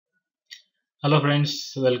Hello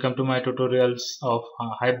friends, welcome to my tutorials of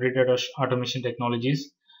hybrid automation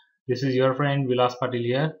technologies. This is your friend Vilas Patil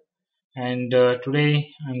here, and today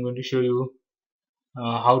I'm going to show you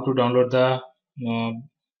how to download the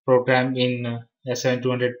program in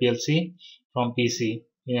S7200 PLC from PC.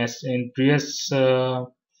 Yes, in previous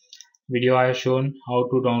video I have shown how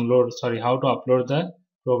to upload the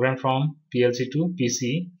program from PLC to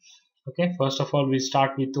PC. Okay, first of all we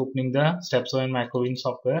start with opening the steps in MicroWIN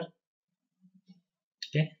software.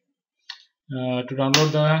 Okay. To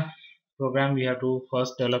download the program we have to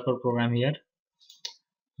first develop a program here.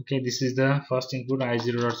 Okay, this is the first input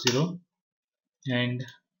I0.0 and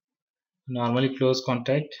normally close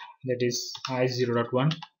contact, that is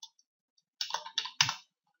I0.1,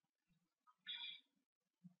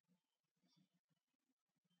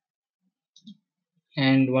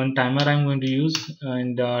 and one timer I'm going to use,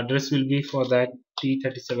 and address will be for that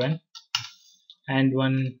T37, and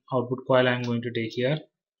one output coil I'm going to take here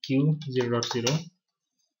Q0.0.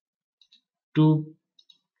 To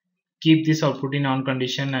keep this output in on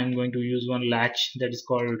condition, I'm going to use one latch that is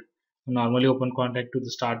called normally open contact to the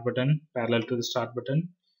start button, parallel to the start button.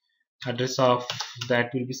 Address of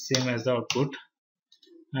that will be same as the output,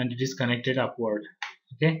 and it is connected upward.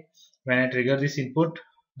 Okay, when I trigger this input,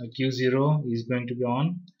 Q0 is going to be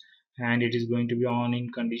on, and it is going to be on in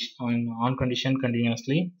condition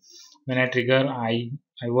continuously. When I trigger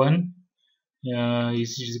I1, it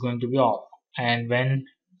is going to be off, and when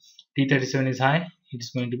T37 is high, it is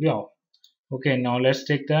going to be off. Okay, now let's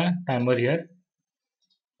take the timer here.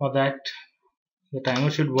 For that, the timer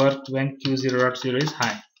should work when Q0.0 is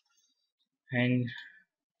high, and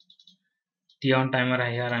T on timer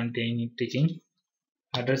here I'm taking.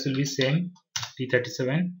 Address will be same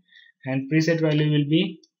T37, and preset value will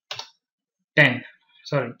be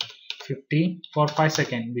 50 for 5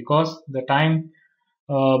 seconds, because the time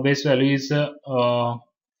base value is for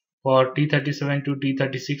T37 to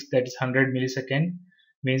T36, that is 100 millisecond,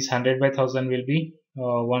 means 100 by 1000 will be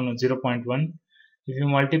 0.1. If you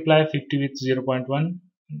multiply 50 with 0.1,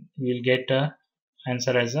 we will get a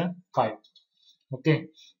answer as a 5. Okay,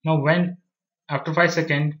 now when after 5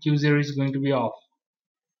 seconds Q0 is going to be off.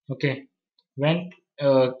 Okay, when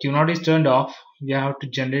Q0 is turned off, we have to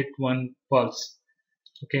generate one pulse.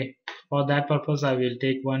 Okay, for that purpose I will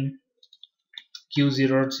take one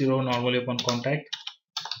Q0.0 normally open contact.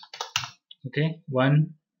 Okay,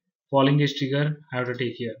 one falling edge trigger I have to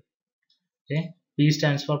take here. Okay, P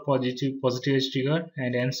stands for positive edge trigger,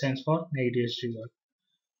 and N stands for negative edge trigger.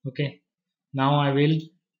 Okay, now I will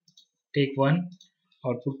take one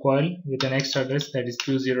output coil with an X address, that is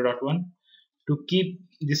Q0.1. To keep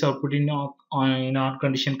this output in on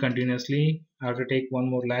condition continuously, I have to take one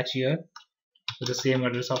more latch here with the same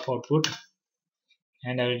address of output,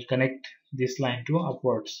 and I will connect this line to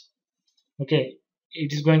upwards. Okay,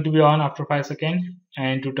 it is going to be on after 5 seconds,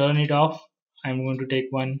 and to turn it off I'm going to take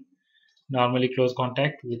one normally close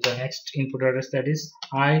contact with the next input address, that is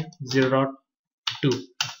I0.2.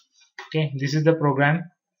 Okay, this is the program.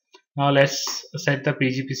 Now let's set the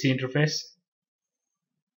PGPC interface.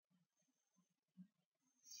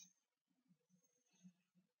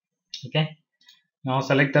 Okay, now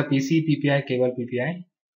select the PC PPI cable PPI.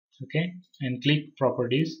 Okay, and click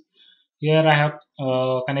properties. Here I have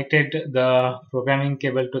connected the programming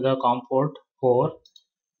cable to the COM port 4.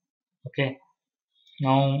 Okay,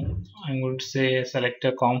 now I'm going to say select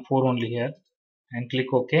a COM 4 only here and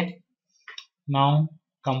click OK. Now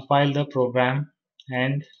compile the program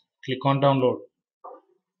and click on download.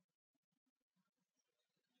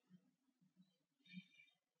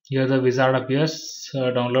 Here the wizard appears,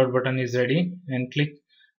 download button is ready, and click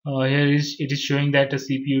it is showing that the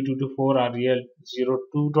CPU 224 REL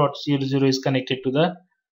 02.00 is connected to the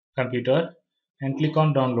computer, and click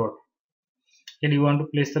on download. Then you want to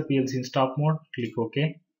place the PLC in stop mode, click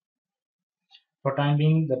OK. For time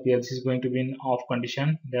being the PLC is going to be in off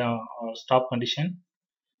condition, the stop condition.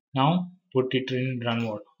 Now put it in run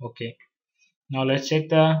mode. Okay, now let's check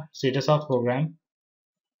the status of program.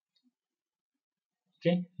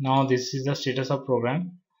 Okay, now this is the status of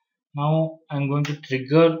program. Now I'm going to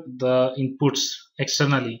trigger the inputs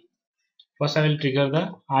externally. First I will trigger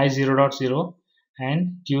the I0.0,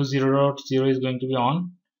 and Q0.0 is going to be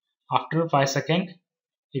on. After 5 seconds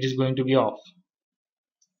it is going to be off.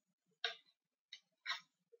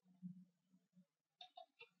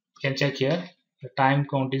 You can check here, the time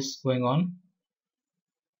count is going on,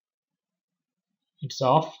 it's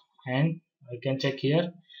off, and I can check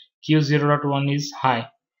here Q0.1 is high.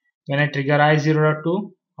 When I trigger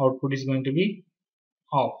I0.2, output is going to be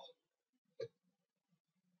off.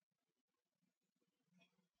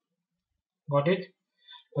 Got it?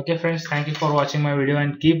 Okay friends, thank you for watching my video,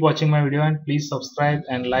 and keep watching my video, and please subscribe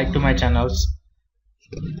and like to my channels,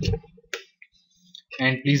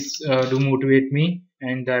 and please do motivate me,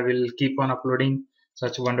 and I will keep on uploading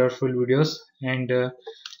such wonderful videos. And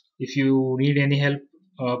if you need any help,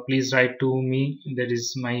 please write to me. That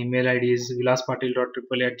is, my email id is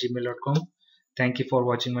vilaspatil.triple@gmail.com. Thank you for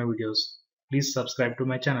watching my videos. Please subscribe to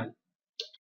my channel.